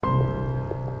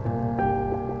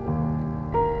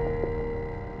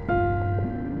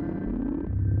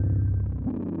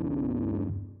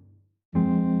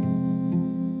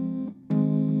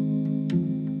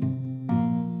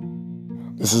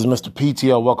This is Mr.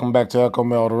 PTO. Welcome back to Echo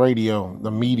Meld Radio,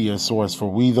 the media source for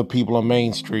we the people of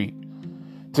Main Street.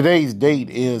 Today's date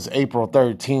is April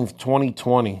 13th,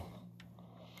 2020.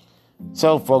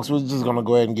 So, folks, we're just going to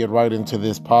go ahead and get right into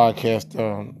this podcast.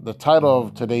 The title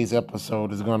of today's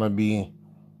episode is going to be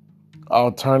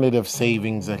Alternative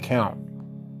Savings Account.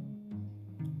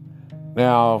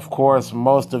 Now, of course,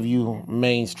 most of you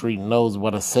Main Street knows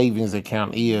what a savings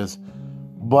account is,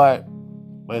 but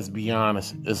let's be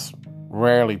honest, it's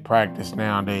rarely practiced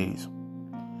nowadays.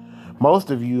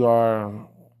 Most of you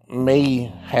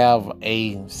may have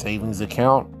a savings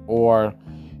account, or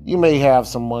you may have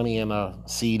some money in a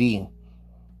CD.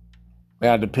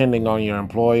 Now, depending on your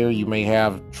employer, you may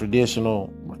have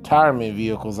traditional retirement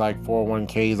vehicles like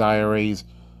 401ks, IRAs,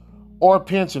 or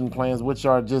pension plans, which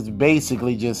are just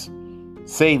basically just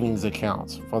savings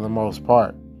accounts for the most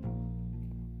part.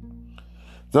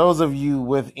 Those of you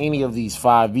with any of these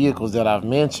 5 vehicles that I've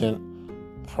mentioned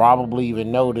probably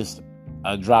even noticed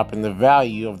a drop in the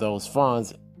value of those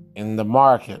funds in the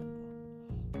market.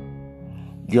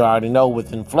 You already know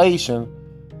with inflation,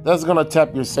 that's going to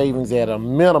tap your savings at a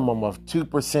minimum of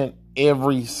 2%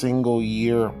 every single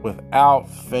year without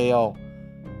fail.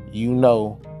 You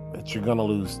know that you're going to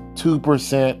lose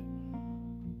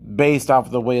 2% based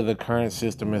off the way the current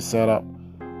system is set up,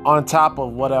 on top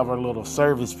of whatever little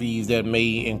service fees that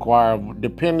may inquire,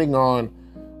 depending on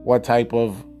what type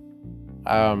of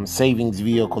savings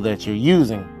vehicle that you're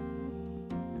using.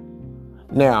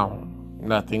 Now,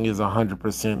 nothing is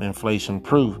 100% inflation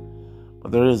proof,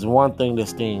 but there is one thing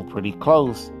that's staying pretty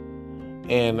close.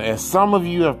 And as some of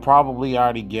you have probably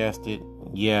already guessed it,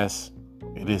 yes,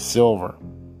 it is silver.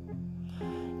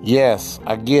 Yes,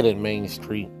 I get it, Main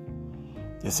Street.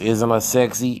 This isn't a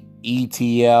sexy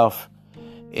ETF.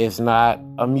 It's not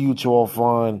a mutual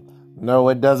fund. No,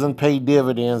 it doesn't pay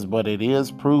dividends, but it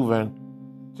is proven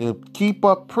to keep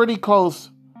up pretty close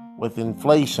with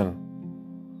inflation.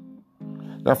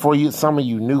 Now, for you, some of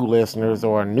you new listeners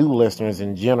or new listeners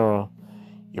in general,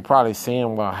 you're probably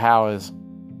saying, well, how is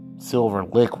silver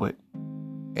liquid?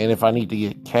 And if I need to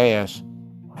get cash,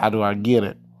 how do I get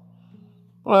it?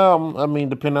 Well, I mean,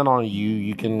 depending on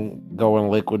you can go and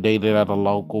liquidate it at a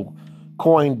local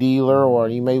coin dealer, or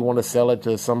you may want to sell it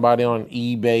to somebody on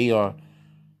eBay or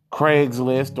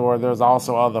Craigslist, or there's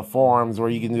also other forums where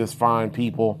you can just find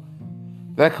people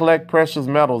that collect precious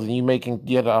metals and you can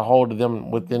get a hold of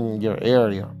them within your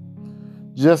area.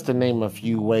 Just to name a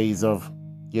few ways of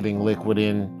getting liquid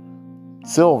in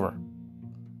silver.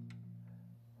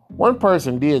 One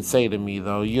person did say to me,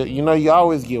 though, you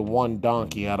always get one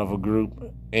donkey out of a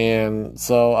group. And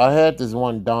so I had this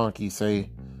one donkey say,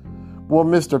 well,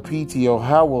 Mr. PTO,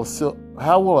 how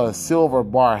will a silver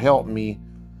bar help me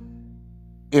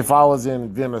if I was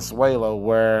in Venezuela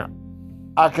where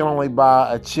I can only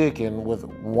buy a chicken with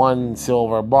 1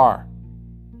 silver bar?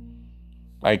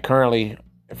 Like currently,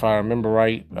 if I remember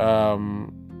right, a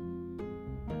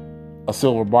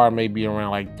silver bar may be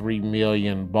around like 3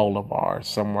 million bolivars,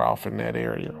 somewhere off in that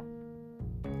area.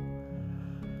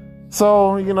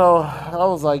 So, I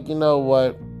was like, you know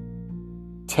what?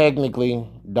 Technically,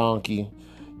 donkey,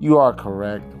 you are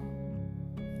correct.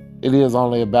 It is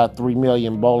only about 3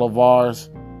 million bolivars,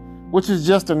 which is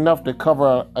just enough to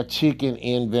cover a chicken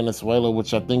in Venezuela,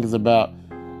 which I think is about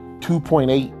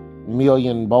 2.8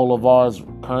 million bolivars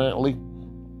currently.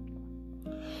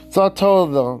 So I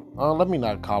told let me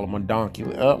not call him a donkey.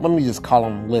 Let me just call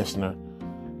him listener.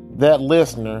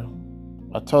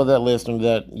 I told that listener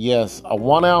that, yes, a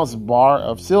 1 ounce bar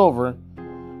of silver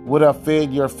would have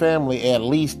fed your family at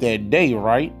least that day,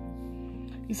 right?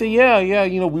 He said, yeah,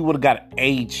 we would have got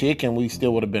a chicken. We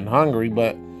still would have been hungry,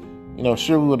 but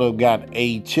sure, we would have got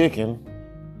a chicken.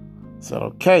 I said,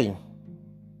 okay.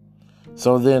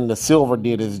 So then the silver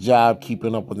did its job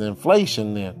keeping up with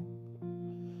inflation then.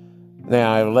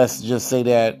 Now, let's just say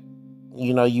that,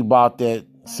 you bought that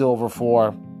silver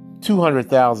for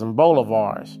 200,000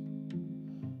 bolivars.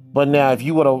 But now, if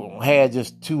you would have had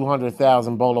just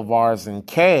 200,000 bolivars in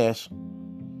cash,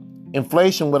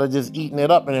 inflation would have just eaten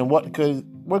it up. And then what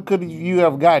could you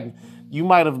have gotten? You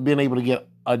might have been able to get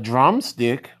a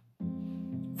drumstick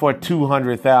for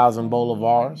 200,000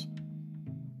 bolivars.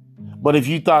 But if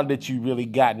you thought that you really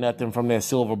got nothing from that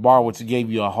silver bar, which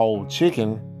gave you a whole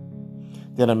chicken,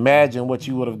 then imagine what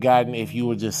you would have gotten if you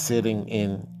were just sitting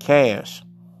in cash.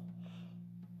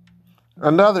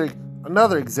 Another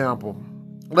example.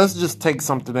 Let's just take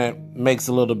something that makes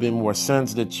a little bit more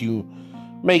sense that you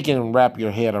can wrap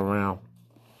your head around.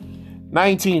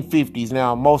 1950s.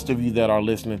 Now, most of you that are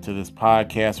listening to this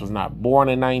podcast was not born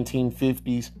in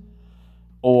 1950s,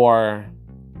 or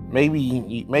maybe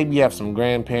you have some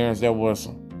grandparents that was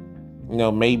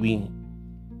maybe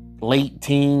late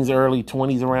teens, early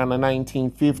 20s, around the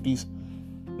 1950s,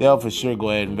 they'll for sure go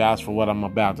ahead and vouch for what I'm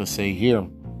about to say here.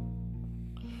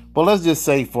 But let's just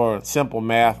say, for simple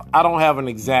math, I don't have an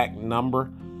exact number,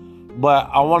 but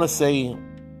I want to say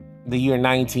the year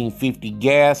 1950,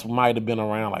 gas might have been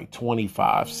around like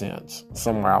 25 cents,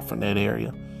 somewhere out from that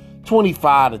area.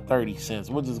 25 to 30 cents.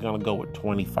 We're just going to go with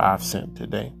 25 cents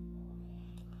today.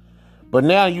 But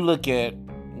now you look at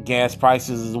gas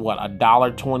prices is what,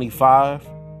 $1.25?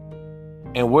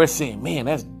 And we're saying, man,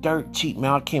 that's dirt cheap,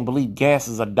 man. I can't believe gas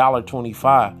is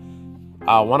 $1.25.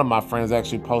 One of my friends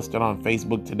actually posted on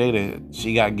Facebook today that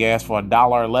she got gas for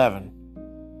 $1.11.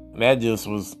 That just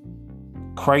was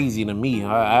crazy to me.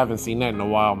 I haven't seen that in a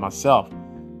while myself.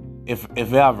 If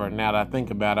ever, now that I think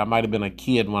about it, I might have been a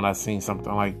kid when I seen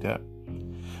something like that.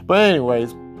 But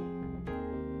anyways,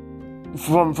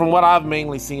 from what I've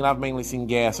mainly seen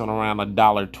gas on around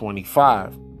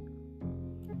 $1.25.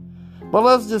 But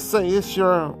let's just say it's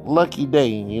your lucky day.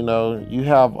 You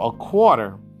have a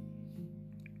quarter,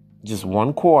 just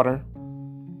one quarter,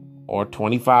 or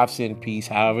 25-cent piece,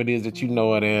 however it is that you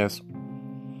know it as.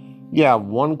 You have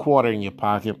one quarter in your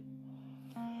pocket.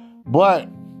 But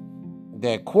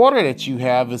that quarter that you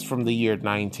have is from the year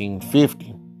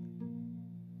 1950.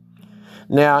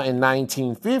 Now, in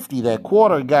 1950, that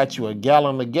quarter got you a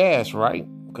gallon of gas, right?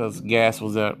 Because gas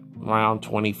was at around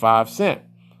 25 cents.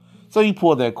 So you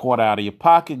pull that quarter out of your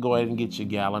pocket, go ahead and get your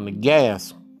gallon of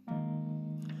gas.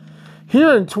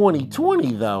 Here in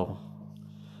 2020, though,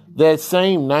 that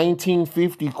same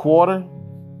 1950 quarter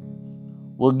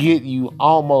will get you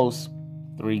almost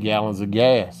 3 gallons of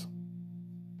gas.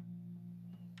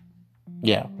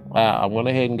 Yeah, I went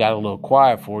ahead and got a little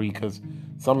quiet for you because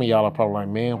some of y'all are probably like,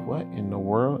 man, what in the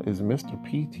world is Mr.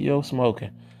 PTO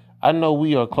smoking? I know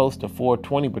we are close to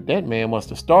 420, but that man must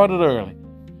have started early.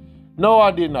 No,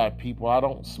 I did not, people. I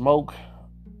don't smoke,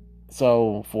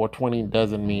 so 420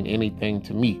 doesn't mean anything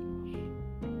to me.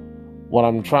 What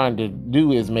I'm trying to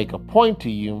do is make a point to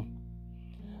you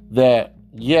that,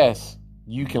 yes,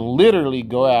 you can literally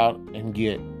go out and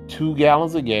get 2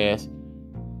 gallons of gas,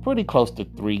 pretty close to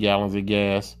 3 gallons of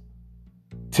gas,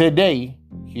 today,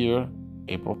 here,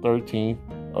 April 13th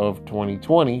of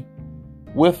 2020,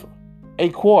 with a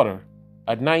quarter,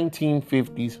 a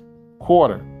 1950s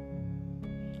quarter.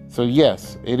 So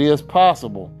yes, it is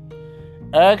possible.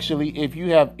 Actually, if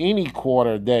you have any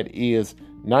quarter that is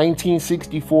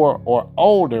 1964 or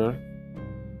older,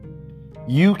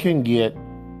 you can get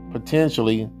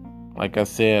potentially, like I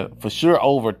said, for sure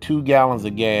over 2 gallons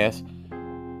of gas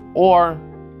or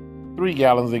 3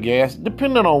 gallons of gas,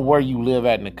 depending on where you live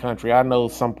at in the country. I know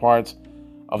some parts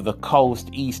of the coast,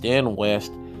 east and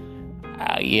west,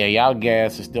 y'all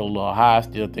gas is still a little high. I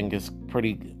still think it's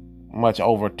pretty much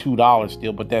over $2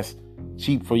 still, but that's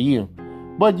cheap for you.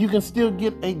 But you can still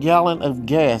get a gallon of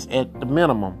gas at the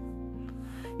minimum.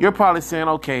 You're probably saying,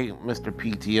 okay, Mr.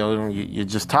 PTO, you're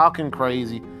just talking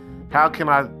crazy. How can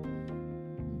I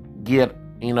get,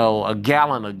 a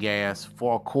gallon of gas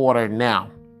for a quarter now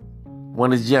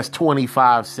when it's just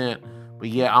 25 cents? But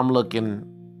yeah, I'm looking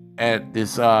at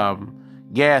this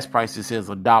gas price that says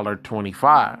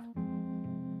 $1.25.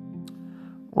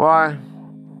 Why?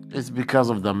 It's because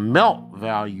of the melt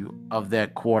value of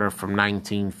that quarter from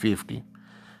 1950.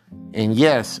 And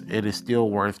yes, it is still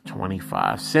worth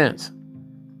 25 cents.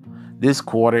 This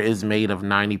quarter is made of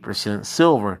 90%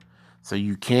 silver, so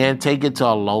you can take it to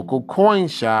a local coin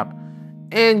shop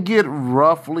and get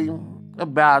roughly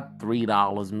about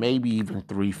 $3, maybe even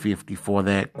 $3.50 for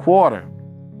that quarter.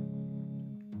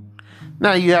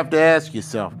 Now you have to ask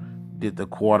yourself, did the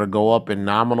quarter go up in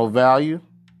nominal value?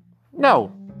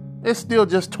 No. It's still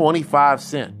just 25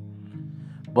 cents.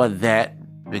 But that,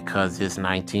 because it's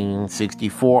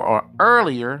 1964 or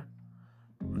earlier,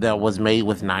 that was made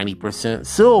with 90%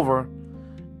 silver,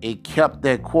 it kept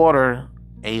that quarter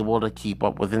able to keep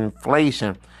up with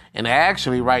inflation. And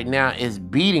actually right now it's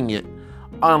beating it,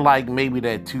 unlike maybe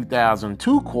that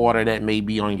 2002 quarter that may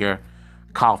be on your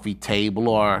coffee table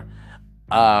or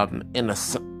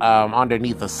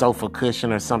underneath a sofa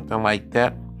cushion or something like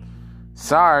that.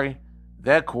 Sorry.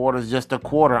 That quarter is just a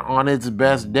quarter on its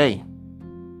best day.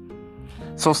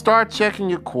 So start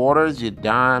checking your quarters, your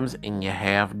dimes, and your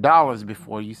half dollars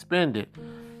before you spend it.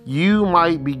 You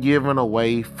might be giving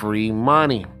away free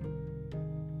money.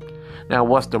 Now,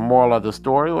 what's the moral of the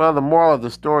story? Well, the moral of the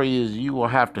story is you will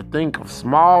have to think of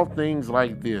small things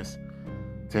like this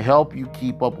to help you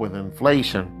keep up with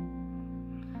inflation.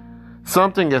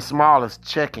 Something as small as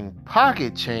checking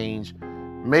pocket change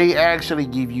may actually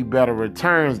give you better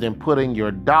returns than putting your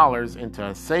dollars into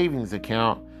a savings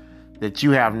account that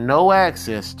you have no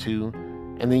access to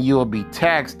and then you'll be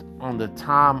taxed on the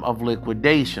time of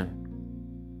liquidation.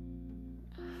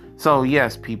 So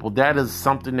yes, people, that is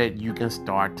something that you can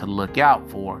start to look out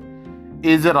for.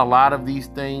 Is it a lot of these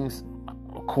things,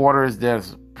 quarters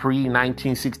that's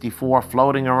pre-1964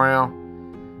 floating around?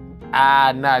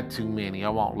 Not too many, I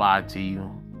won't lie to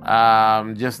you.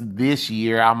 Just this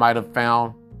year, I might have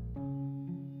found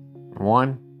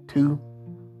 1, 2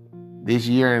 this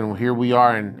year, and here we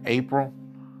are in April.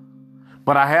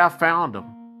 But I have found them.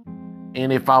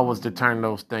 And if I was to turn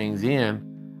those things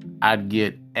in, I'd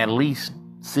get at least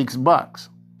 $6.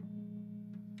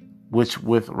 Which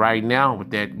with right now, with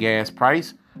that gas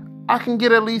price, I can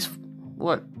get at least,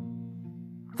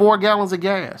 4 gallons of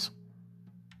gas.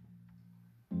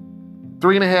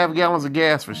 3.5 gallons of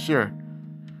gas for sure.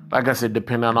 Like I said,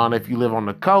 depending on if you live on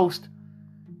the coast,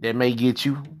 that may get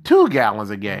you 2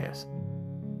 gallons of gas.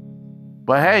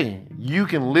 But hey, you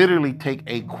can literally take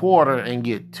a quarter and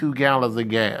get 2 gallons of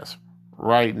gas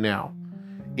right now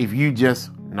if you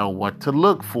just know what to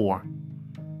look for.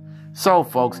 So,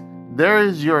 folks, there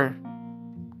is your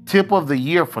tip of the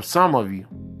year for some of you.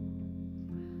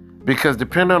 Because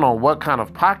depending on what kind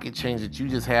of pocket change that you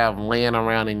just have laying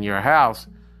around in your house,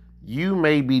 you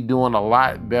may be doing a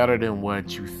lot better than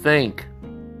what you think.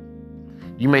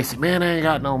 You may say, man, I ain't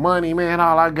got no money, man.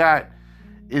 All I got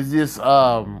is this,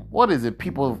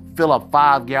 people fill up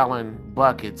 5-gallon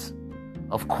buckets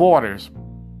of quarters,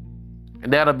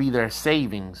 and that'll be their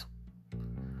savings.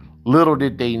 Little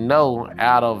did they know,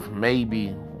 out of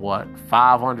maybe,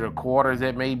 500 quarters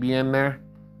that may be in there,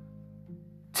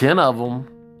 10 of them,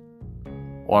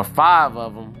 or 5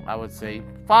 of them, I would say,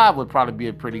 5 would probably be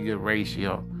a pretty good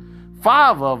ratio.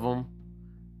 5 of them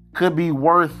could be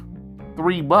worth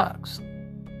 $3.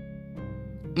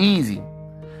 Easy.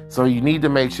 So you need to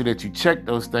make sure that you check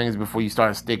those things before you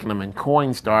start sticking them in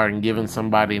Coinstar and giving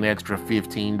somebody an extra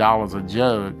 $15 a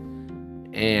jug,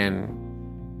 and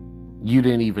you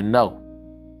didn't even know.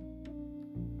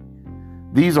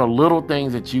 These are little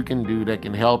things that you can do that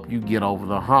can help you get over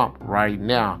the hump right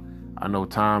now. I know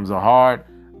times are hard.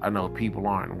 I know people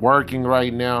aren't working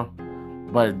right now,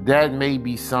 but that may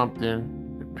be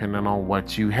something, depending on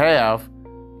what you have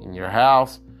in your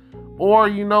house. Or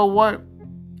you know what?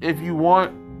 If you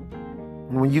want,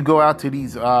 when you go out to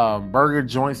these burger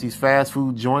joints, these fast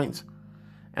food joints,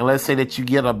 and let's say that you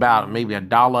get about maybe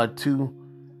 $1 or $2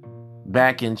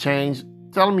 back in change,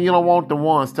 tell them you don't want the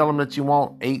ones. Tell them that you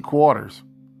want 8 quarters.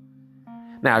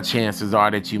 Now, chances are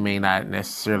that you may not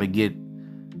necessarily get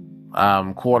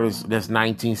quarters that's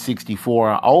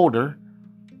 1964 or older.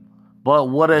 But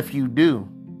what if you do?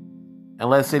 And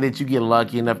let's say that you get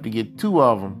lucky enough to get 2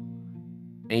 of them,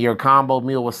 and your combo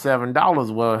meal was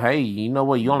 $7. Well, hey, you know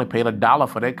what? You only paid $1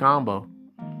 for that combo.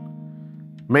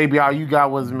 Maybe all you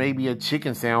got was maybe a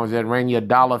chicken sandwich that ran you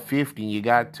 $1.50, and you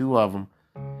got 2 of them.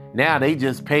 Now they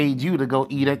just paid you to go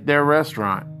eat at their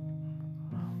restaurant.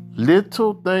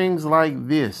 Little things like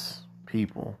this,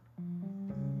 people.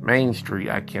 Main Street,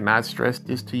 I cannot stress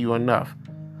this to you enough.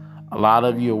 A lot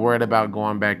of you are worried about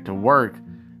going back to work,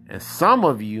 and some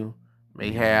of you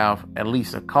may have at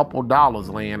least a couple dollars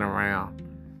laying around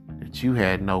that you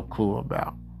had no clue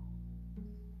about.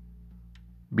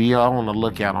 Be on the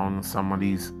lookout on some of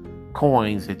these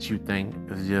coins that you think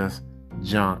is just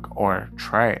junk or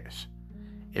trash.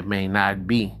 It may not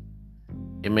be.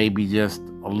 It may be just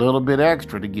a little bit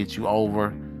extra to get you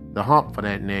over the hump for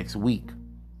that next week.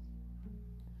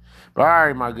 But all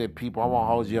right, my good people, I won't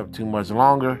hold you up too much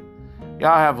longer.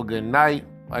 Y'all have a good night.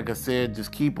 Like I said,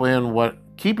 just keep in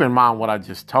mind what I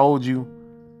just told you.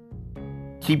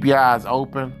 Keep your eyes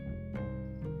open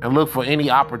and look for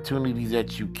any opportunities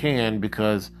that you can,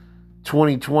 because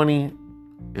 2020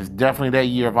 is definitely that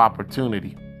year of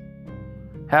opportunity.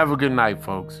 Have a good night,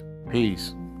 folks.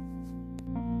 Peace.